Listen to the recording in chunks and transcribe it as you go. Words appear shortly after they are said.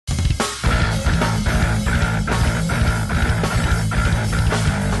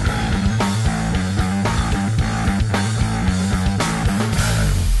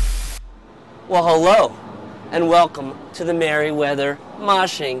Well, hello, and welcome to the Merriweather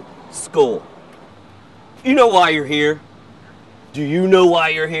Moshing School. You know why you're here? Do you know why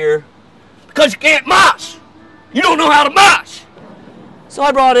you're here? Because you can't mosh! You don't know how to mosh! So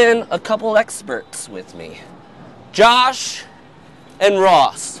I brought in a couple experts with me. Josh and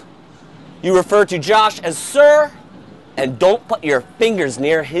Ross. You refer to Josh as Sir, and don't put your fingers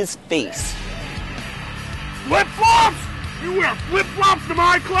near his face. Flip-flops? You wear flip-flops to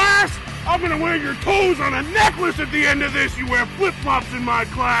my class? I'm gonna wear your toes on a necklace at the end of this. You wear flip-flops in my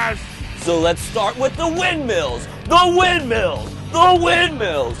class. So let's start with the windmills. The windmills. The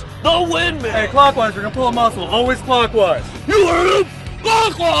windmills. The windmills. Hey, clockwise, we're gonna pull a muscle. Always clockwise. You heard him?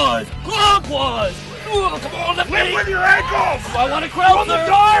 Clockwise. Clockwise. Ooh, come on, let Flip me. with your ankles. I want to crouch On the there.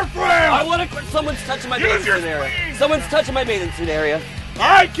 diaphragm. I want to. Someone's touching my Use bathing your suit area. sleeves. Someone's touching my bathing suit area. All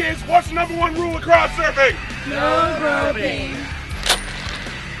right, kids, what's the #1 rule of crowd surfing? No groping.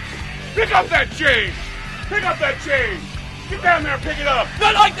 Pick up that change. Pick up that change. Get down there and pick it up.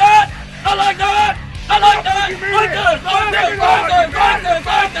 Not like that. Not like that. Not like that. What do you mean? Like this. Like this. Like this. Like this.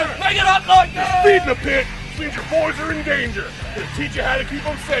 Like this. Make it up like that. Speed in the pit means your boys are in danger. Gonna teach you how to keep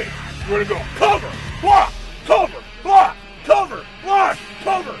them safe. You're gonna go cover, block, cover, block, cover, block,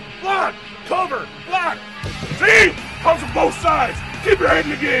 cover, block, cover, block. See? Comes from both sides. Keep your head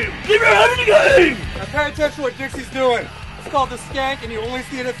in the game. Keep your head in the game. Now pay attention to what Dixie's doing. It's called the skank, and you only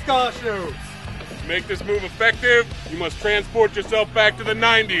see it at ska shows. To make this move effective, you must transport yourself back to the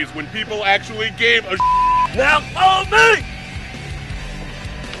 90s when people actually gave a Now follow me.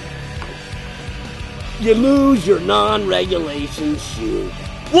 You lose your non-regulation shoe.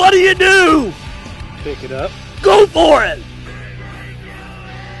 What do? Pick it up. Go for it.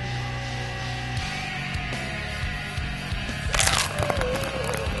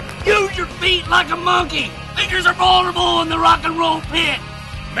 Use your feet like a monkey. Fingers are vulnerable in the rock and roll pit.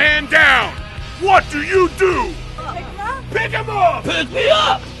 man down. What do you do? Pick him up. Pick him up. Pick me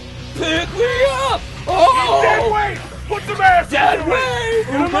up. Pick me up. He's dead Oh, weight. Put some ass dead into it. weight.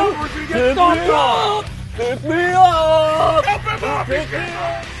 Get him over so you Pick get me stomped on. up. Pick me up. Help him up. He's Pick me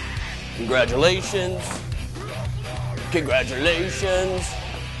up. Congratulations. Congratulations.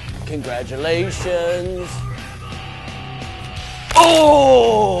 Congratulations.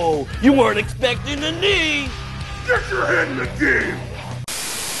 Oh, you weren't expecting a knee. Get your head in the game.